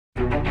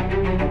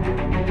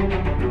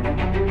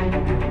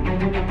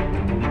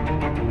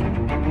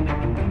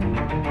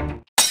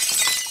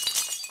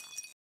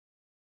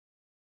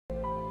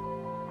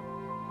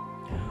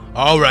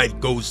Alright,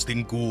 ghosts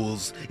and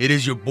ghouls, it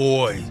is your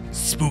boy,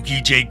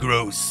 Spooky J.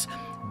 Gross,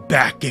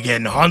 back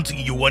again haunting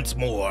you once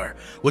more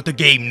with the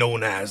game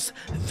known as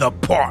The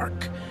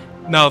Park.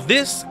 Now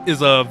this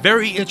is a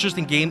very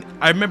interesting game.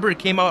 I remember it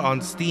came out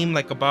on Steam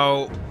like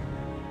about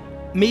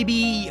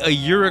maybe a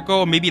year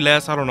ago, maybe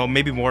less, I don't know,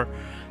 maybe more.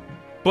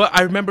 But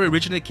I remember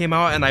originally it came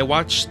out and I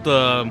watched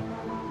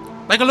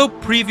like a little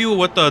preview of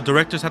what the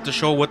directors had to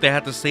show, what they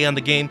had to say on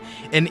the game,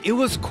 and it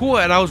was cool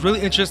and I was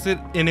really interested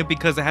in it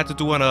because it had to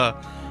do on a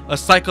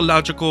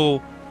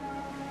psychological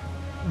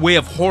way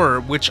of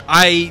horror, which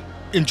I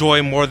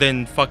enjoy more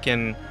than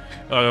fucking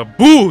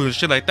boo and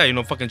shit like that, you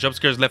know, fucking jump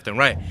scares left and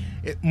right.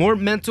 More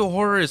mental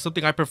horror is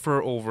something I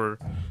prefer over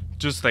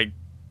just like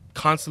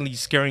constantly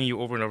scaring you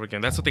over and over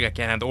again. That's something I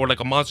can't handle. Or like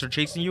a monster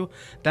chasing you,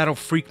 that'll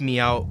freak me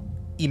out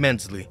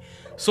immensely.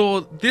 So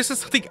this is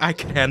something I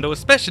can handle,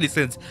 especially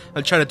since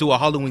I'm trying to do a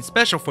Halloween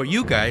special for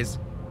you guys.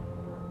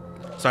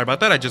 Sorry about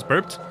that, I just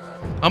burped.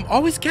 I'm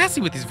always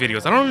gassy with these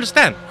videos, I don't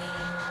understand.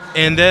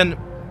 And then,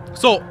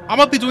 so I'm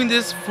gonna be doing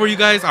this for you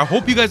guys. I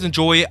hope you guys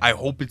enjoy it. I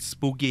hope it's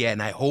spooky,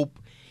 and I hope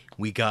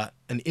we got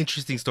an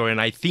interesting story.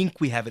 And I think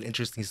we have an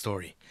interesting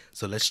story.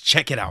 So let's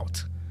check it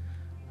out.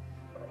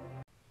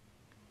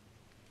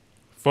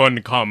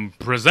 Funcom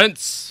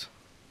presents.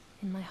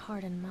 In my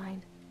heart and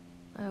mind,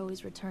 I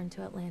always return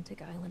to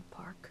Atlantic Island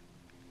Park.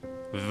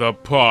 The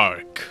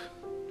Park.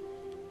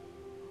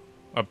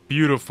 A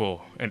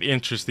beautiful and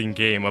interesting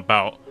game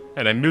about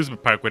an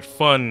amusement park with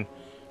fun,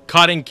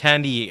 cotton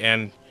candy,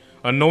 and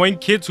annoying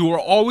kids who are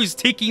always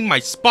taking my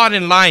spot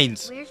in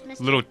lines. Where's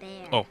Mr. Little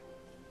Bear? Oh,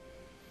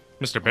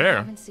 Mr. Bear. I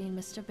haven't seen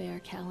Mr. Bear,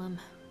 Callum.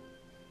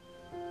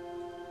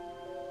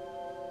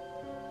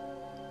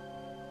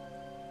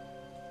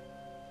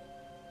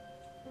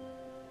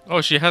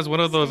 Oh, she has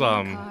one of those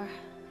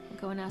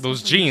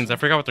Those jeans. I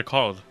forgot what they're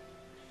called.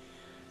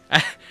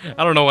 I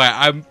don't know why.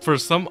 I'm for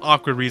some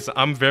awkward reason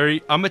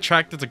I'm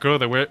attracted to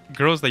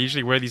girls that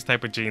usually wear these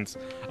type of jeans.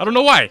 I don't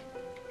know why.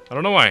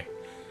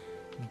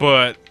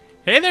 But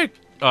hey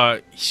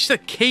there, she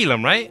said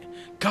Calum, right?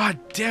 God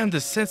damn, the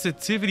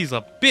sensitivity's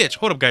a bitch.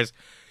 Hold up, guys.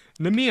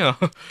 Let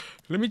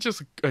me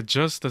just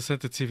adjust the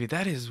sensitivity.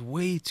 That is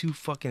way too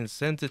fucking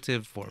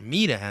sensitive for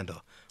me to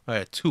handle. All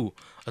right, 2.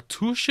 A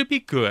 2 should be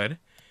good.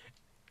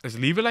 Let's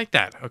leave it like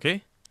that,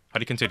 okay? How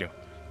do you continue?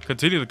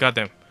 Continue the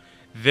goddamn.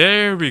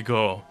 There we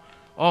go.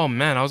 Oh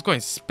man, I was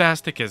going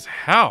spastic as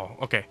hell.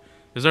 Okay,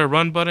 is there a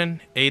run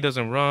button? A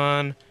doesn't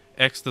run.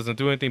 X doesn't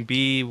do anything.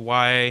 B,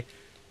 Y.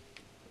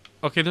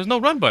 Okay, there's no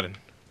run button.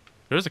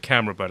 There's a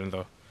camera button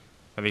though.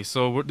 Okay,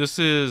 so this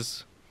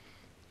is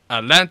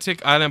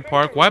Atlantic Island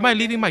Park. Why am I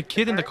leaving my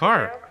kid in the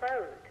car?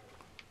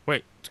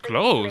 Wait, it's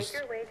closed.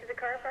 Make your way to the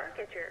car park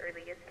at your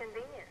earliest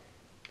convenience.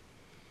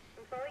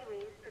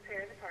 Employees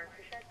prepare the park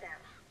for shutdown.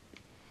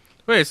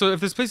 Wait, so if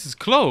this place is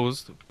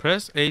closed,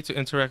 press A to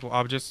interact with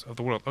objects of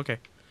the world. Okay,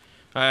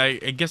 I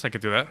guess I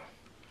could do that.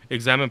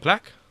 Examine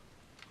plaque.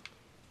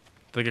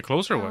 Did I get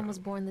closer or what? Callum was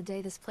born the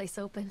day this place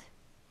opened.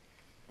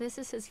 This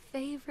is his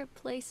favorite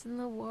place in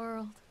the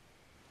world.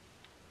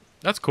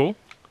 That's cool.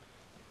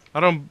 I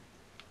don't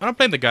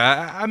blame the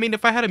guy. I mean,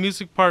 if I had a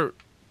music park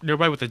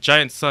nearby with a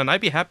giant sun,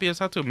 I'd be happy as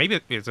hell too.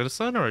 Maybe is it a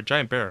sun or a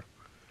giant bear?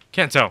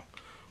 Can't tell.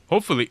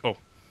 Hopefully. Oh.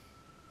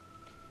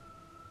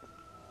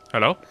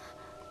 Hello?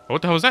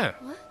 What the hell was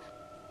that? What?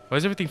 Why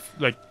is everything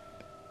like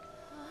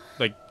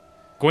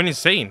going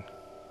insane?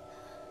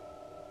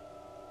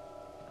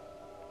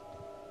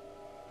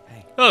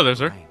 Hey. Oh, there's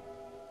her.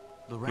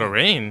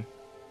 Lorraine.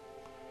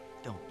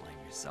 Don't blame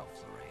yourself,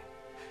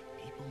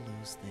 Lorraine. People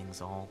lose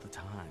things all the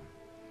time.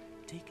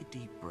 Take a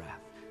deep breath.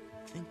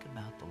 Think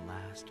about the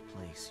last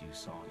place you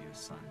saw your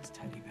son's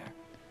teddy bear.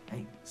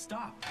 Hey,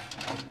 stop!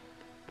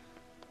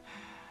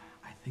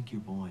 I think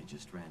your boy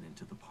just ran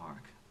into the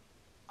park.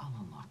 I'll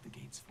unlock the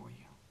gates for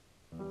you.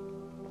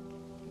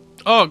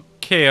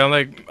 Okay,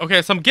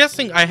 okay, so I'm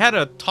guessing I had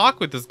a talk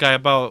with this guy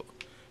about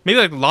maybe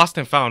like lost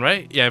and found,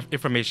 right? Yeah,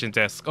 information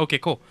desk. Okay,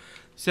 cool.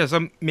 So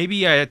yeah,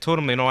 maybe I told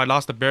him, you know, I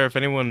lost a bear. If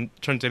anyone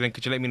turns it in,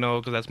 could you let me know?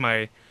 Because that's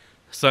my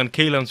son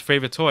Caleb's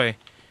favorite toy.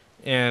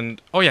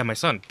 And oh yeah, my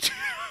son.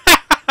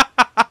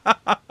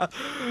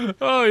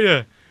 Oh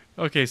yeah.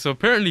 Okay, so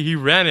apparently he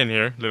ran in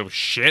here, little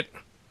shit.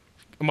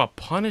 I'm gonna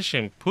punish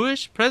him.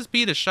 Press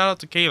B to shout out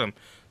to Caleb.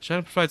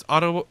 Shannon provides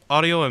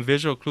audio and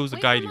visual clues to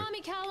guide you.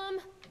 Mommy, Callum.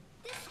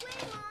 This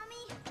way,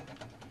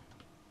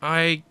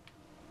 Mommy.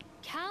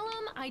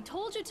 Callum, I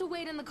told you to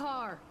wait in the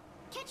car.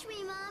 Catch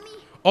me, Mommy.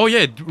 Oh yeah,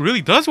 it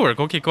really does work.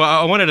 Okay, cool.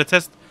 I wanted to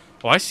test.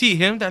 Oh, I see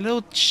him, that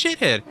little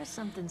shithead. There's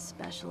something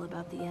special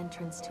about the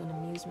entrance to an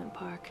amusement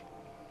park.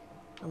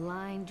 A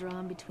line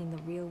drawn between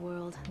the real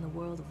world and the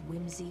world of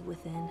whimsy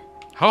within.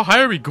 How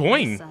high are we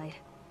going? On one side,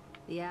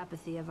 the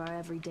apathy of our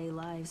everyday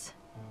lives.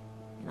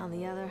 And on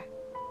the other,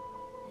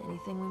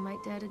 anything we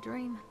might dare to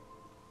dream.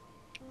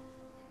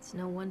 It's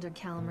no wonder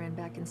Callum ran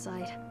back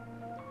inside.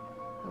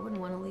 I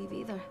wouldn't want to leave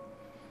either.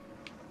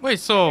 Wait,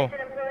 so...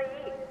 Attention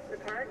employees, the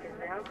park is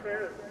now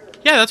closed.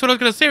 Yeah, that's what I was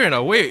gonna say right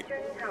now. Wait,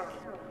 Patrons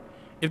home.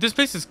 if this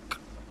place is...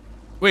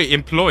 Wait,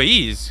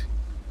 employees?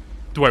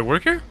 Do I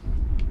work here?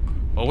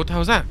 Oh, what the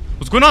hell is that?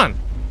 What's going on?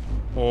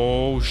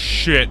 Oh,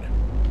 shit.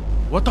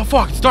 What the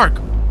fuck? It's dark.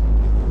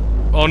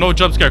 Oh, no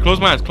jump scare. Close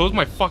my eyes. Close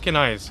my fucking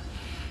eyes.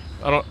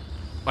 I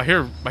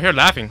hear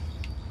laughing.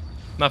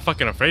 Not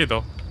fucking afraid,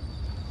 though.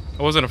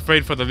 I wasn't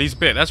afraid for the least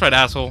bit. That's right,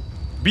 asshole.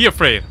 Be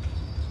afraid.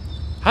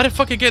 How did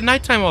fucking get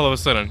nighttime all of a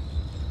sudden?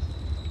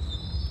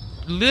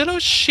 Little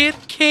shit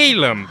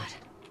Caleb.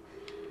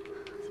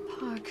 The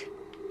park.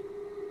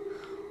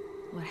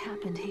 What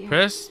happened here?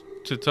 Press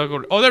to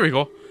toggle. Oh, there we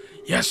go.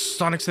 Yes,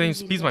 Sonic saying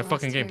Easy to speed's get my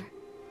fucking lost game. here.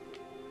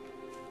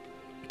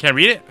 Can't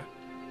read it?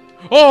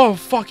 Oh,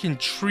 fucking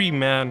tree,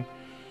 man.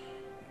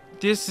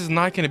 This is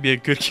not gonna be a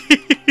good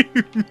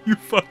game. You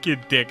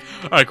fucking dick.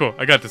 Alright, cool.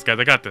 I got this, guys.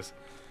 I got this.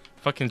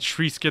 Fucking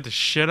tree scared the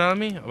shit out of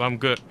me. Oh, I'm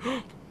good.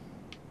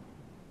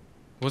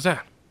 What's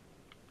that?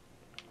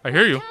 I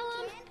hear you.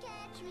 Can't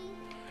catch me.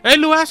 Hey,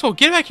 little asshole,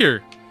 get back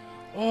here.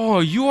 Oh,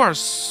 you are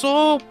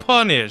so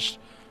punished.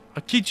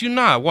 I kid you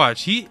not.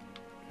 Watch. He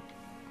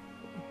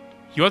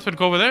wants me to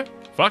go over there?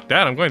 Fuck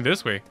that. I'm going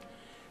this way.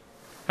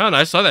 Hell no,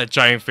 I saw that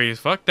giant face.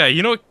 Fuck that.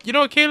 You know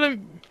what,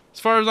 Caleb? As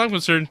far as I'm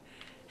concerned,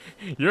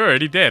 you're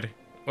already dead.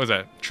 What's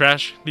that?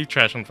 Trash? Leave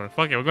trash on the front.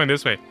 Fuck it, we're going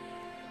this way.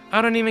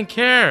 I don't even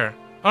care.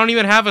 I don't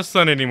even have a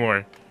son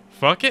anymore.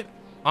 Fuck it.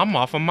 I'm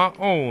off on my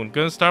own.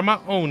 Gonna start my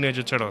own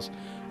Ninja Turtles.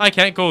 I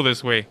can't go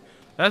this way.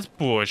 That's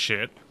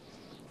bullshit.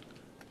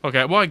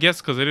 Okay, well, I guess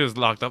because it is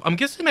locked up. I'm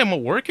guessing I'm a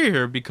worker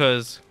here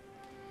because...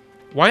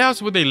 Why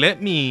else would they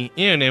let me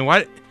in? And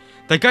why...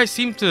 That guy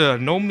seemed to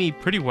know me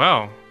pretty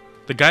well.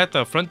 The guy at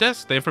the front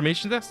desk, the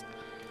information desk.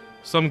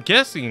 So I'm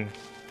guessing.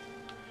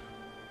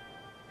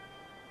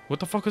 What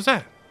the fuck was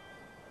that?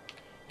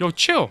 Yo,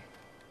 chill.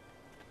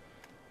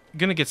 You're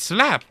gonna get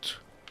slapped.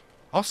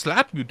 I'll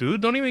slap you, dude.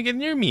 Don't even get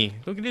near me.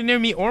 Don't get near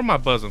me or my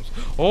bosoms.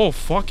 Oh,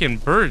 fucking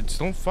birds.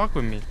 Don't fuck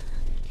with me.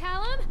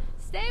 Callum,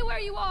 stay where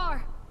you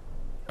are.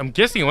 I'm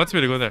guessing he wants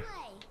me to go there.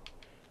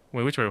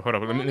 Wait, which way? Hold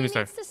up. Let me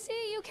start. Needs to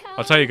see you, Callum.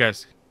 I'll tell you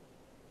guys.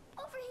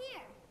 Over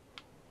here.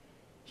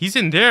 He's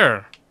in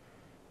there.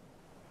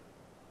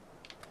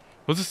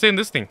 What's it say in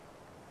this thing?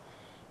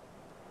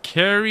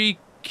 Carrie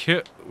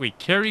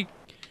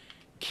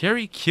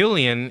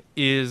Killian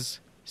is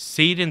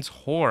Satan's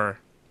whore.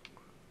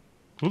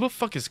 Who the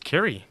fuck is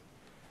Carrie?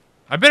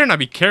 I better not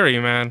be Carrie,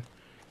 man.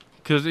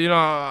 Cause you know,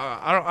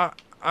 I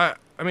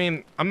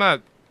mean, I'm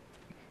not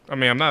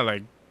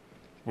like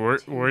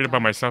worried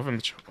about myself.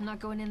 I'm not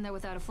going in there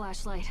without a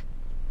flashlight.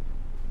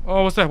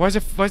 Oh, what's that? Why is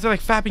it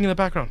like fapping in the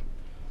background?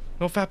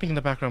 No fapping in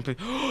the background, please.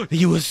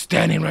 He was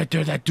standing right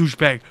there, that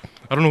douchebag.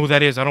 I don't know who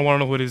that is. I don't want to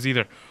know who it is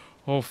either.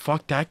 Oh,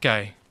 fuck that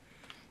guy.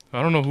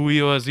 I don't know who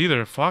he was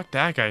either. Fuck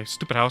that guy.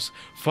 Stupid house.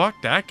 Fuck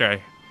that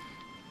guy.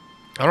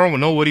 I don't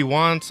know what he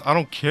wants. I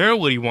don't care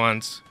what he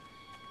wants.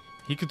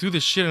 He could do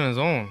this shit on his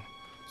own.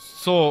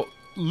 So,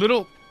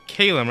 little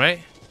Caleb,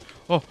 right?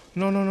 Oh,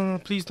 no.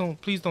 Please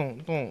don't.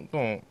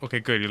 Don't. Okay,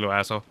 good, you little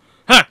asshole.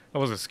 Ha! I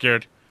wasn't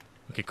scared.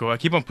 Okay, cool. I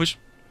keep on pushing.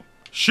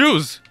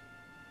 Shoes!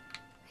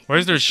 Why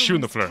is there a shoe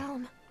in the floor?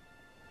 Callum.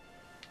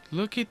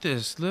 Look at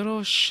this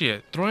little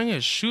shit. Throwing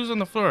his shoes on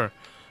the floor.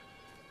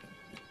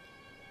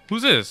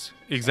 Who's this?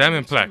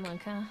 Examine plaque.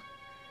 Chipmunk, huh?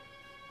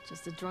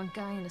 Just a drunk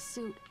guy in a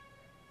suit.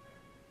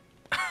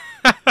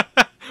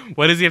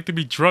 Why does he have to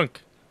be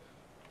drunk?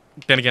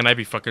 Then again, I'd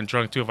be fucking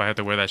drunk too if I had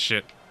to wear that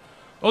shit.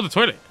 Oh, the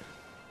toilet.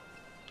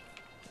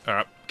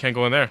 Alright, can't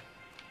go in there.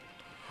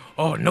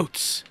 Oh,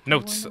 notes.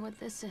 Notes. I wonder what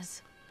this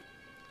is.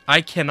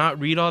 I cannot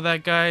read all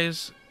that,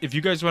 guys. If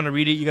you guys want to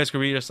read it, you guys can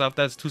read it yourself.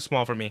 That's too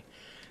small for me.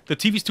 The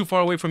TV's too far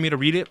away for me to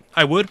read it.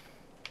 I would.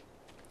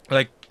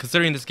 Like,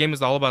 considering this game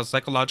is all about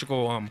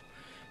psychological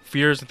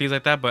fears and things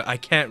like that, but I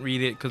can't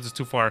read it because it's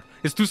too far.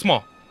 It's too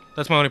small.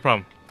 That's my only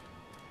problem.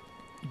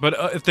 But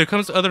if there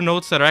comes other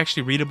notes that are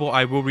actually readable,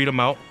 I will read them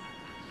out.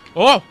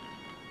 Oh!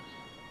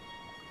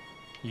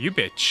 You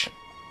bitch.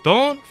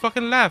 Don't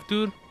fucking laugh,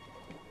 dude.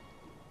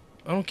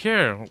 I don't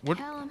care. What?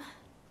 Callum,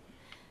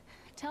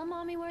 tell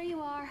mommy where you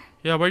are.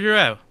 Yeah, where you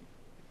at?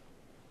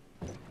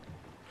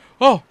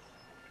 Oh!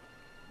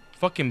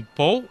 Fucking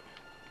boat?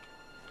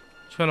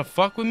 Trying to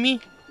fuck with me?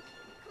 Come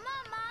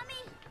on,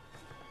 Mommy.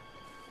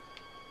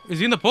 Is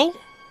he in the boat?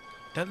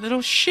 That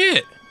little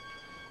shit.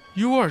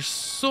 You are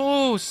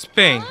so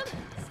spanked.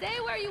 Callum, stay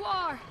where you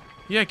are.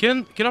 Yeah,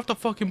 get off the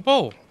fucking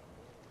boat.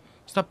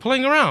 Stop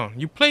playing around.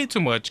 You play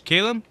too much,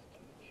 Caleb.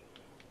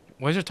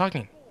 Why is there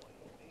talking?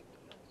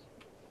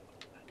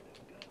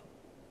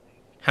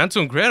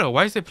 Hansel and Gretel.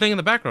 Why is it playing in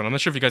the background? I'm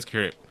not sure if you guys can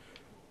hear it.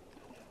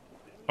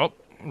 Oh,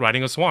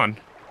 riding a swan.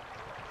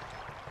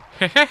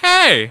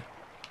 Hey!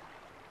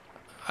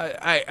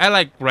 I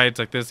like rides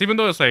like this, even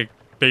though it's like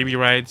baby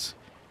rides.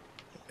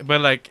 But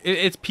like,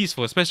 it's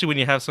peaceful, especially when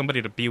you have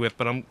somebody to be with,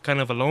 but I'm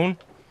kind of alone.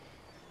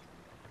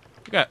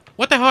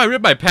 What the hell? I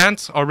ripped my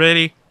pants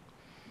already.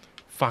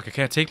 Fuck, I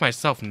can't take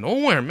myself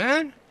nowhere,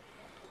 man.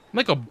 I'm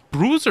like a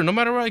bruiser no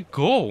matter where I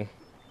go.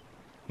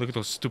 Look at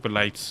those stupid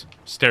lights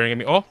staring at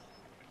me. Oh,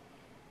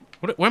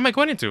 Where am I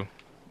going into?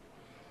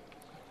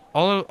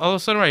 All of a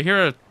sudden, I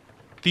hear a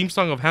theme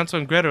song of Hansel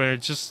and Gretel, and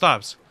it just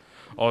stops.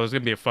 Oh, there's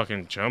gonna be a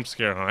fucking jump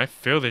scare, huh? I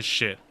feel this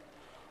shit.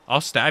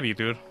 I'll stab you,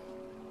 dude.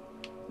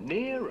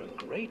 Near a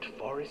great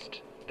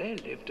forest, there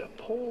lived a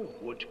poor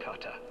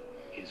woodcutter,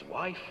 his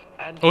wife,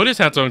 and Oh, it is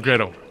Hansel and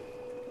Gretel. children.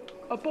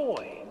 A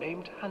boy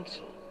named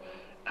Hansel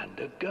and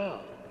a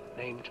girl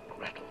named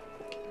Gretel.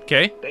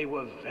 Okay. They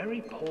were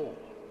very poor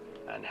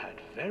and had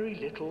very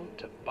little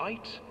to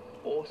bite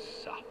or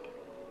sup.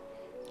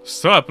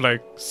 Sup,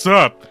 like,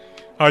 sup.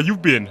 How you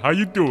been? How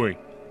you doing?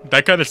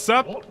 That kind of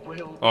sup? What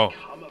will Oh.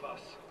 become of us?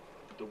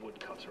 The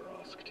woodcutter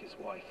asked his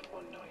wife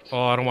one night.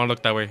 Oh, I don't want to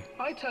look that way.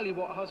 I tell you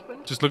what,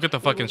 husband. Just look at the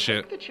we will fucking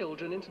shit. Take the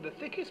children into the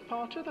thickest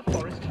part of the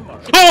forest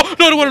tomorrow. Oh,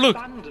 no, I don't want to look.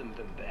 Abandon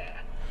them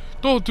there.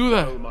 Don't do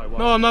that.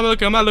 No, I'm not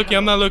looking. I'm not looking.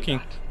 I'm not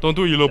looking. Don't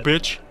do it, you little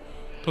bitch.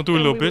 Don't do it,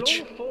 little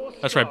bitch.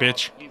 That's right,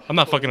 bitch. I'm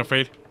not fucking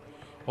afraid.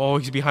 Oh,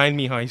 he's behind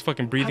me, huh? He's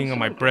fucking breathing on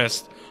my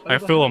breast. I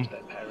feel him.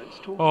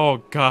 Oh,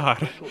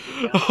 God.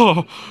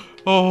 Oh,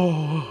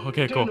 oh.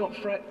 Okay, Do cool. not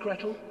fret,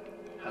 Gretel.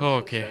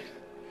 Okay.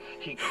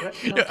 He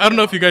crept Yeah, I don't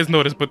know if you guys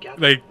noticed, but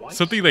like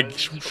something like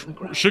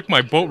shook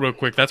my boat real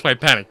quick. That's why I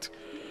panicked.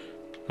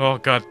 Oh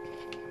God,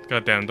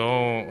 goddamn!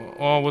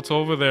 Oh, what's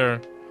over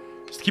there?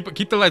 Just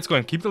keep the lights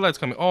going. Keep the lights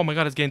coming. Oh my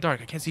God, it's getting dark.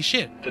 I can't see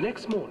shit. The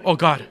next morning, Oh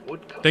God, the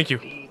woodcutter thank you.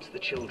 leads the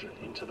children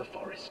into the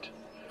forest.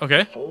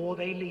 Okay. Before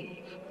they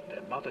leave,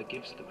 their mother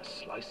gives them a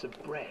slice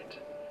of bread.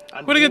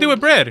 And What are you gonna do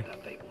with warns bread? them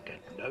that they will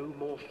get no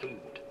more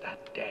food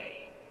that day.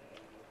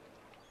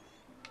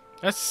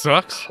 That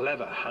sucks.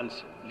 Clever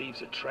Hansel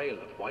leaves a trail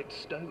of white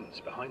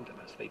stones behind them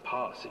as they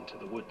pass into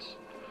the woods.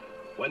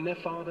 When their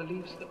father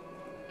leaves them,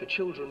 the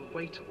children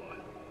wait a while,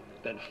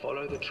 then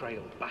follow the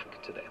trail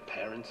back to their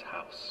parents'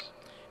 house.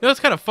 You know, it's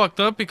kind of fucked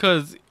up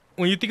because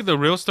when you think of the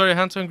real story of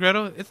Hansel and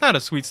Gretel, it's not a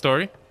sweet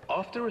story.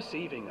 After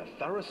receiving a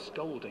thorough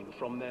scolding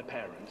from their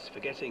parents for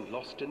getting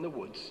lost in the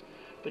woods,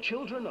 the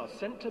children are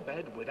sent to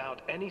bed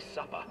without any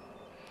supper.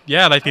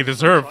 Yeah, like they Hansel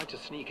deserve. tried to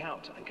sneak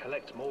out and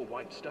collect more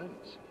white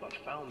stones, but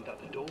found that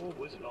the door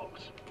was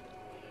locked.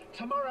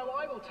 Tomorrow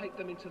I will take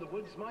them into the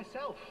woods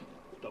myself,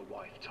 the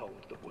wife told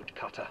the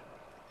woodcutter.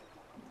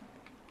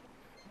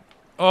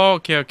 Oh,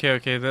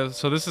 okay.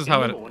 So this is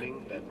how In it. the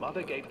morning, their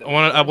mother gave them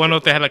I want to know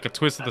if they had like a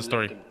twist of the and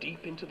story. led them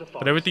deep into the But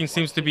forest everything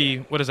seems once to be.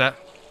 again. What is that?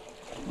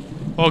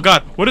 Oh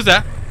God! What is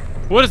that?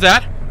 What is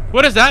that?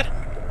 What is that?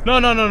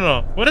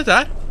 No! What is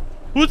that?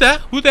 Who's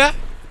that? Who's that?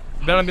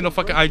 Better not be no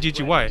fucking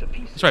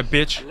IGGY. That's right,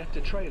 bitch.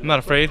 I'm not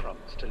afraid.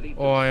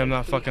 Oh, I am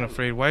not fucking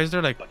afraid. Why is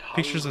there like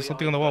pictures of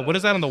something on the wall? What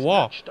is that on the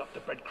wall?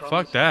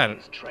 Fuck that.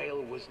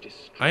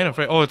 I ain't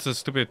afraid. Oh, it's a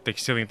stupid like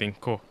ceiling thing.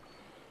 Cool.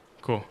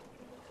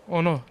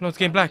 Oh no, it's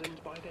getting black.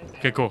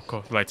 Okay, cool.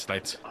 Lights.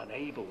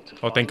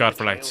 Oh, thank God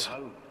for lights.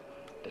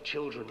 The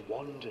children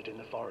wandered in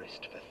the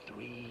forest for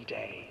 3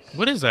 days.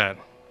 What is that?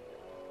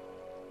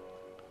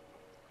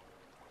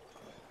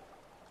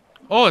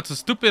 Oh, it's a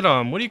stupid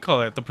what do you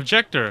call it? The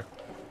projector.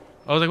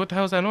 I was like, what the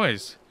hell is that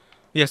noise?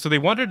 Yeah, so they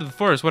wandered to the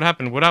forest. What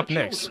happened? What happened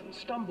next? Children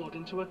stumbled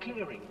into a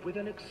clearing with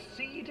an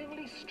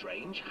exceedingly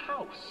strange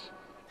house.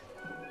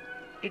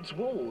 Its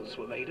walls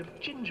were made of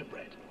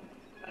gingerbread,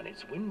 and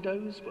its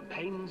windows were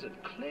panes of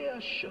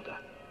clear sugar.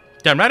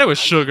 Damn right, it was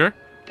sugar.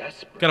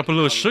 Desperate, Gotta put a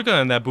little sugar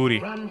in that booty.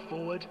 ran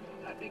forward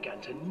and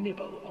began to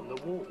nibble on the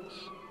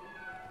walls.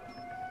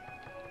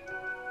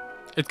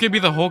 It's gonna be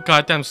the whole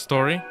goddamn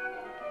story.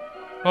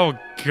 Oh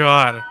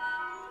God,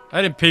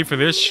 I didn't pay for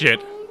this shit.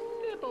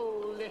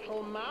 Nibble,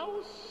 little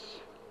mouse.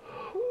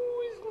 Who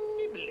is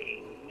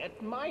nibbling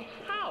at my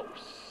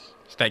house?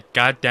 It's that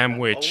goddamn An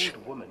witch.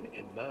 old woman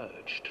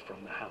emerged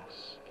from the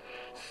house,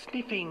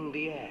 sniffing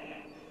the air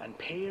and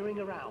peering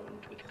around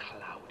with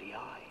cloudy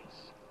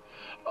eyes.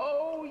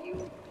 Oh,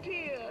 you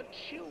dear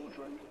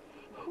children,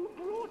 who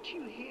brought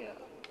you here?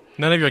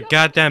 None of your Just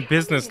goddamn come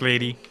business, in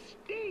lady. and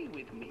Stay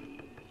with me.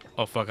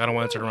 Oh fuck, I don't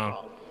want to turn No around.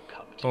 harm will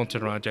come to Don't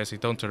turn you. around, Jesse.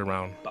 Don't turn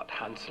around. But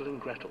Hansel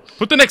and Gretel.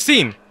 Put the next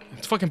scene.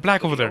 It's fucking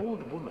black over The there.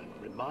 old woman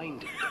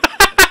reminded them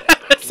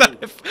of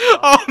their cruel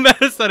Oh man,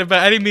 it sounded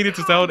bad. I didn't mean it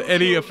to sound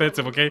any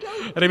offensive, okay? I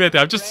didn't mean that.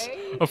 I'm just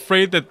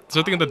afraid that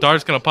something in the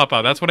dark's gonna pop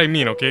out. That's what I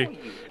mean, okay?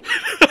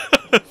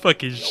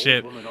 Fucking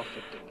shit. The old woman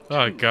offered them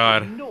Oh, 2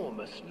 God.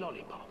 enormous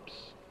lollipops.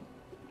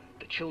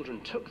 The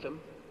children took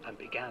them and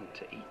began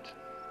to eat.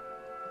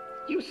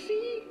 You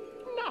see,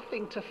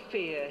 nothing to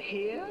fear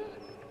here.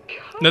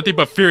 Come Nothing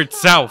but fear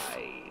itself.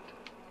 inside,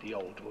 the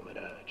old woman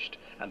urged,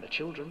 and the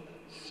children,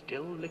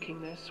 still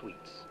licking their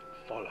sweets,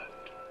 followed.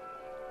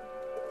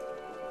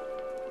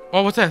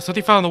 Oh, what's that?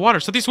 Something fell in the water.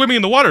 Something swimming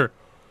in the water.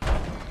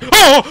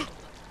 Oh!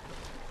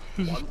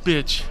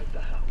 Bitch. Inside the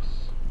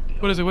house, the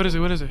What is it? old What is it?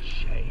 What is it? woman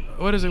shaved.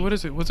 What is it? What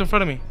is it? What's in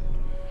front of me?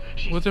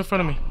 She What's in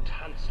front of me? stuffed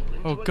Hansel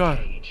into Oh, a God.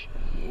 cage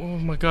Oh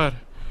my God.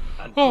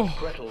 and Oh. put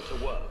Gretel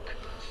to work.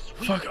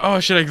 Fuck. Oh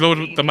shit, I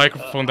lowered the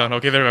microphone down.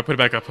 Okay, there we go. I put it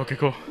back up. Okay,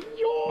 cool.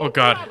 Your Oh,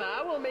 God.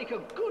 brother will make a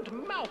good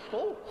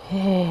mouthful.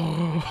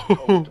 Oh.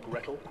 told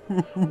Gretel.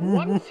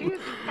 Once he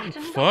is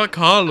fattened Fuck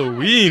up,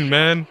 Halloween, I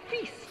man. shall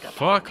feast upon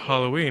Fuck him.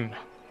 Halloween.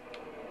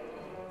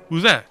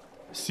 Who's that?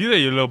 See that,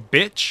 you little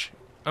bitch?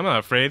 I'm not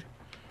afraid.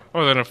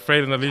 Or than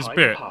afraid in the least Time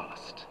bit.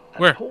 passed, and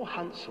Where? poor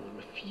Hansel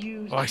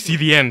refused Oh, I to see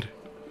the end.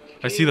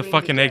 I see the fearing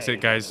fucking day exit, when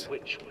guys. The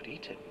witch would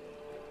eat him.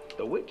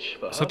 The witch,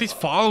 for her Something's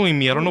part, following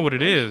me. I don't know what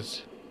it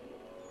is.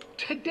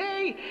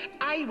 Today,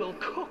 I will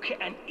cook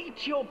and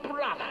eat your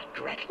brother,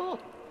 Gretel.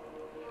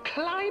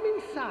 Climb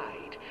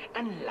inside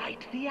and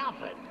light the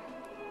oven.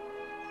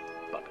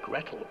 But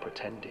Gretel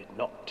pretended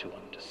not to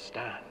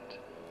understand.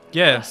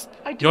 Yes.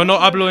 I do Yo no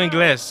not know hablo how.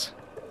 inglés.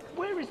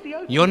 Where is the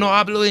opening? Yo no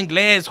hablo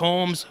inglés,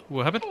 Holmes.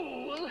 What happened?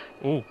 Fool,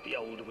 Oh. the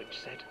old witch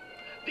said.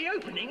 The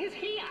opening is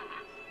here.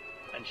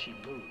 And she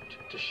moved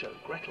to show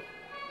Gretel.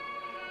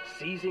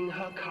 Seizing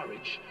her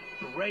courage,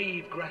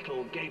 brave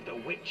Gretel gave the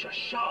witch a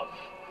shove,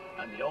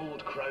 and the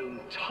old crone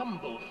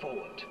tumbled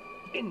forward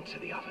into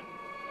the oven.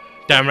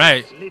 Damn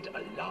right. Slid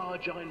a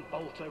large iron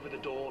bolt over the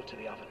door to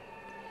the oven.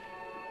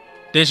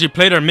 Then she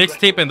played her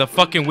mixtape and the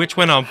fucking witch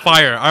went on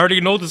fire. I already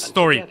know the And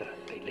story. together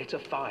they lit a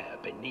fire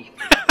beneath.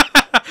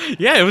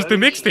 Yeah, it was the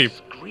mixtape.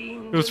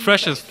 It was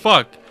fresh as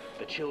fuck.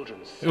 The children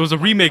It was a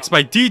remix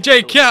by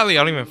DJ Kelly.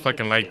 I don't even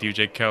fucking like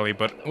DJ Kelly,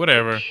 but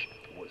whatever.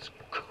 was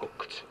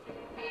cooked.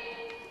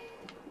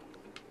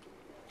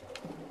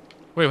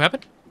 Wait, what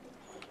happened?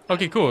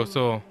 Okay, cool.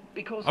 So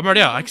Because I'm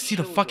already out. I evil can see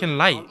the children fucking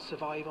light. can't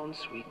survive on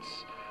sweets,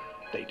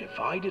 they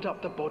divided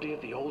up the body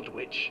of the old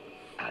witch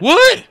and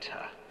What? ate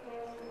her.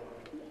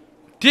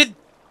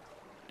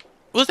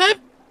 Was that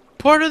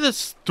part of the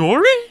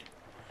story?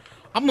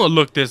 I'm gonna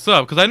look this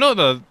up because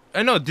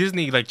I know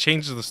Disney like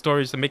changes the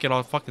stories to make it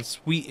all fucking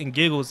sweet and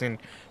giggles and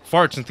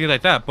farts and things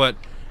like that. But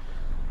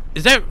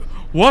is that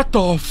what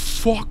the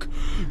fuck?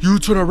 You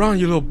turn around,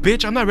 you little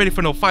bitch! I'm not ready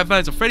for no Five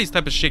Nights at Freddy's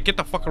type of shit. Get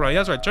the fuck around.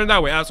 That's right. Turn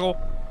that way, asshole.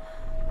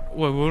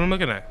 What am I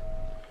looking at?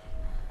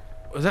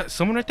 Was that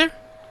someone right there?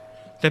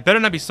 There better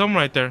not be someone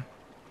right there.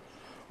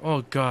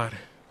 Oh god.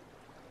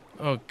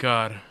 Oh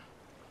god.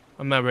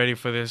 I'm not ready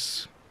for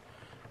this.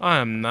 I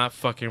am not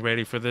fucking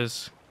ready for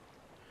this.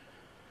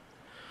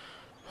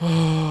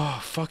 Oh,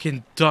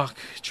 fucking duck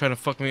trying to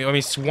fuck me. I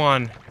mean,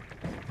 swan.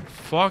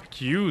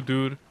 Fuck you,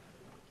 dude.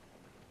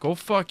 Go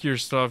fuck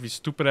yourself, you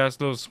stupid ass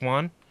little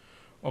swan.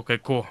 Okay,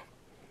 cool.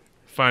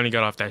 Finally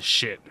got off that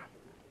shit.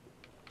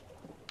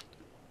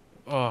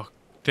 Oh,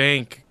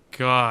 thank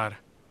God.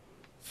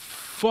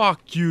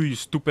 Fuck you, you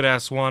stupid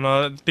ass swan.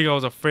 I think I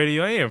was afraid of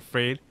you. I ain't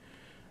afraid.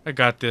 I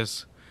got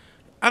this.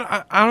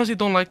 I honestly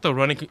don't like the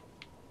running.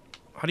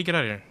 How do you get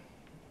out of here?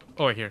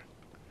 Oh, right here.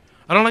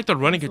 I don't like the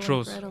running Hansel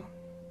and controls. Gretel.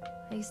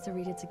 I used to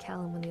read it to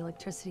Callum when the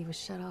electricity was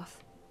shut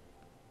off.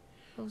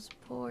 Those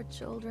poor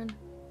children.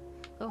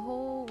 The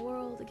whole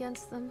world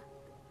against them.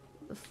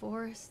 The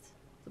forest,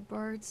 the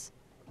birds,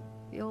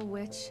 the old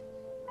witch,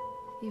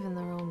 even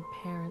their own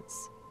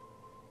parents.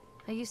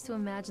 I used to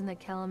imagine that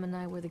Callum and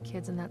I were the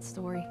kids in that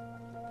story.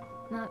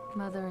 Not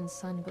mother and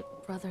son,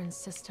 but brother and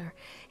sister,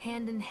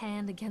 hand in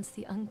hand against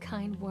the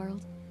unkind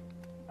world.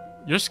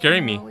 You're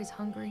scaring We me. were always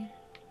hungry,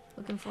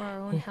 looking for our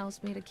own house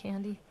made of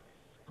candy,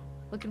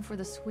 looking for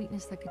the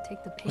sweetness that could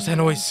take the pain. What's that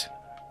away. noise?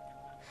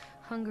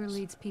 Hunger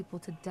leads people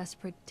to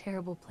desperate,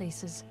 terrible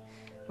places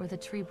where the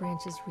tree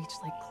branches reach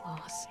like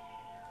claws.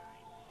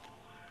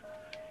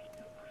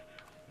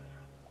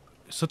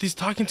 Something's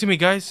talking to me,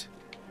 guys.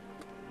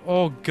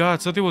 Oh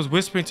God, something was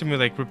whispering to me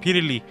like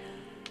repeatedly,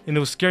 and it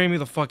was scaring me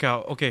the fuck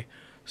out. Okay,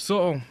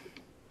 so,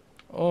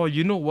 oh,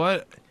 you know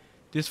what?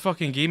 This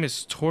fucking game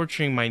is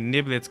torturing my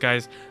niblets,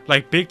 guys.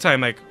 Like big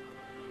time. Like,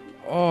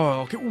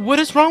 oh, okay. What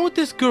is wrong with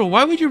this girl?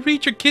 Why would you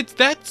read your kids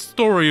that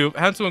story of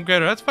Hansel and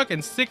Gretel? That's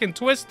fucking sick and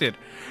twisted.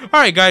 All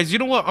right, guys. You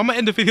know what? I'm gonna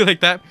end the video like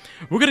that.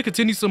 We're gonna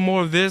continue some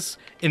more of this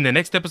in the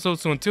next episode.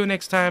 So until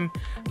next time,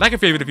 like and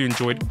favorite if you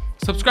enjoyed.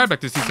 Subscribe back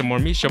to see some more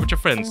of me. Share with your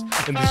friends.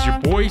 And this is your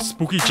boy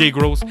Spooky J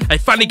Gross. I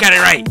finally got it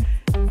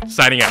right.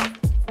 Signing out.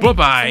 Bye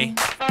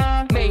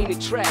bye. Main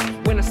track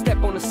when I step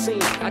on the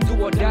scene. I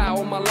do or die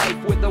all my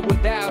life with or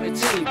without a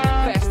team.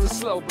 Fast or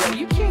slow, bro,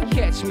 you can't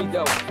catch me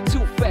though.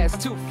 Too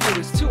fast, too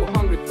furious, too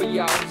hungry for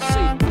y'all to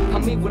see. I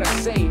mean what I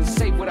say and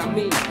say what I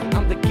mean.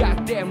 I'm the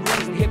goddamn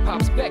reason hip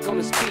hop's back on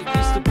the street.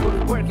 Used to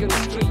put work in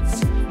the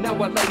streets. Now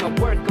I lay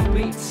my work on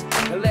beats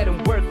and let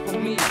them work for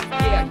me.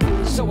 Yeah,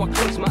 so I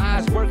close my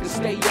eyes, work and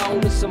stay on.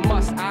 It's a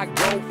must. I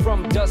go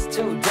from dusk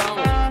till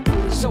dawn.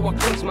 So I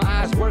close my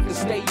eyes, work and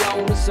stay on.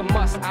 It's a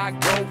must. I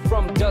go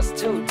from dusk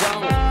till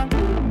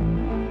dawn.